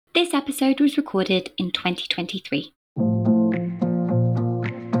This episode was recorded in 2023.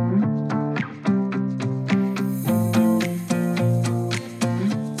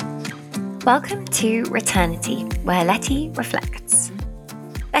 Welcome to Returnity, where Letty reflects.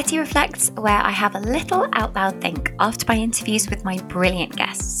 Letty Reflects, where I have a little out loud think after my interviews with my brilliant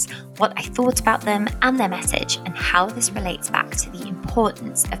guests, what I thought about them and their message, and how this relates back to the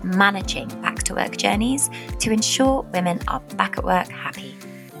importance of managing back to work journeys to ensure women are back at work happy.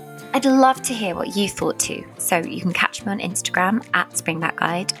 I'd love to hear what you thought too, so you can catch me on Instagram at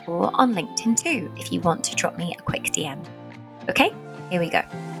SpringbackGuide or on LinkedIn too if you want to drop me a quick DM. Okay, here we go.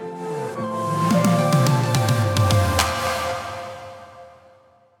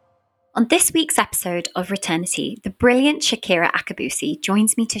 On this week's episode of Returnity, the brilliant Shakira Akabusi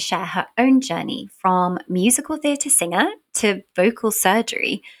joins me to share her own journey from musical theatre singer to vocal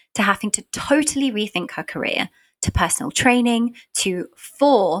surgery to having to totally rethink her career, to personal training, to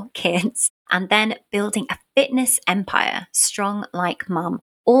 4 kids, and then building a fitness empire strong like mum,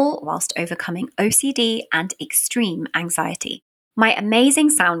 all whilst overcoming OCD and extreme anxiety. My amazing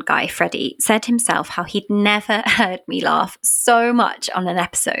sound guy, Freddie, said himself how he'd never heard me laugh so much on an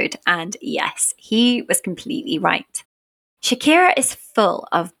episode, and yes, he was completely right. Shakira is full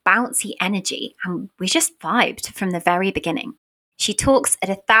of bouncy energy, and we just vibed from the very beginning. She talks at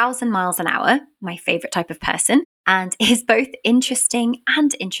 1,000 miles an hour, my favourite type of person, and is both interesting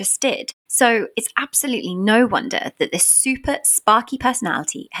and interested. So it's absolutely no wonder that this super sparky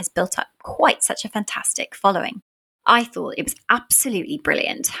personality has built up quite such a fantastic following. I thought it was absolutely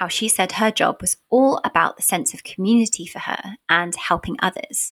brilliant how she said her job was all about the sense of community for her and helping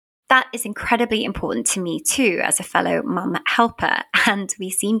others. That is incredibly important to me too as a fellow mum helper, and we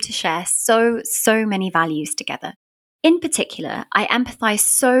seem to share so many values together. In particular, I empathise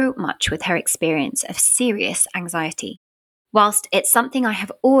so much with her experience of serious anxiety. Whilst it's something I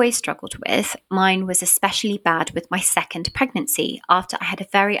have always struggled with, mine was especially bad with my second pregnancy after I had a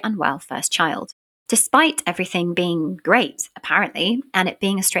very unwell first child. Despite everything being great, apparently, and it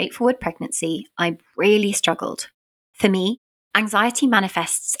being a straightforward pregnancy, I really struggled. For me, anxiety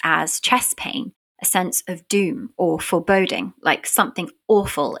manifests as chest pain, a sense of doom or foreboding, like something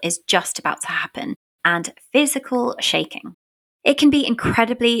awful is just about to happen, and physical shaking. It can be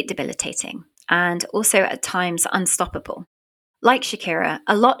incredibly debilitating and also at times unstoppable. Like Shakira,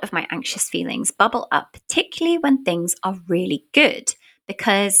 a lot of my anxious feelings bubble up, particularly when things are really good,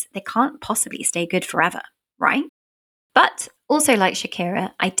 because they can't possibly stay good forever, right? But also like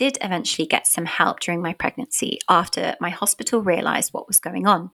Shakira, I did eventually get some help during my pregnancy after my hospital realised what was going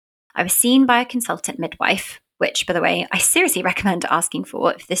on. I was seen by a consultant midwife, which, by the way, I seriously recommend asking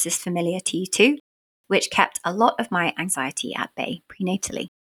for if this is familiar to you too, which kept a lot of my anxiety at bay prenatally.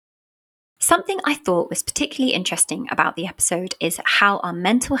 Something I thought was particularly interesting about the episode is how our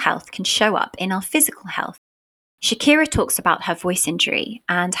mental health can show up in our physical health. Shakira talks about her voice injury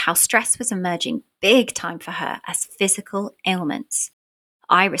and how stress was emerging big time for her as physical ailments.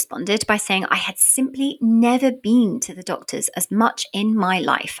 I responded by saying I had simply never been to the doctors as much in my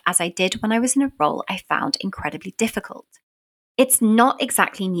life as I did when I was in a role I found incredibly difficult. It's not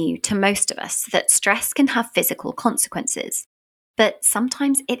exactly new to most of us that stress can have physical consequences, but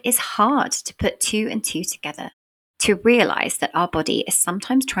sometimes it is hard to put 2 and 2 together, to realise that our body is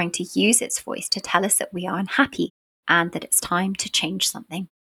sometimes trying to use its voice to tell us that we are unhappy and that it's time to change something.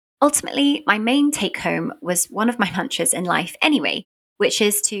 Ultimately, my main take home was one of my mantras in life anyway, which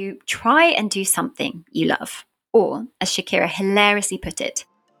is to try and do something you love. Or, as Shakira hilariously put it,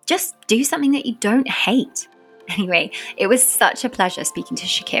 just do something that you don't hate. Anyway, it was such a pleasure speaking to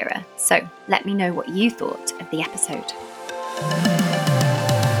Shakira, so let me know what you thought of the episode.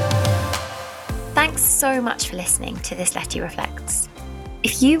 Thanks so much for listening to this Letty Reflects.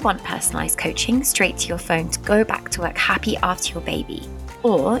 If you want personalised coaching straight to your phone to go back to work happy after your baby,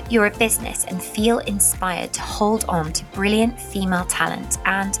 or you're a business and feel inspired to hold on to brilliant female talent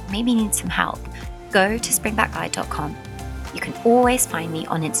and maybe need some help, go to springbackguide.com. You can always find me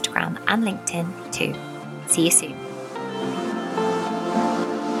on Instagram and LinkedIn too. See you soon.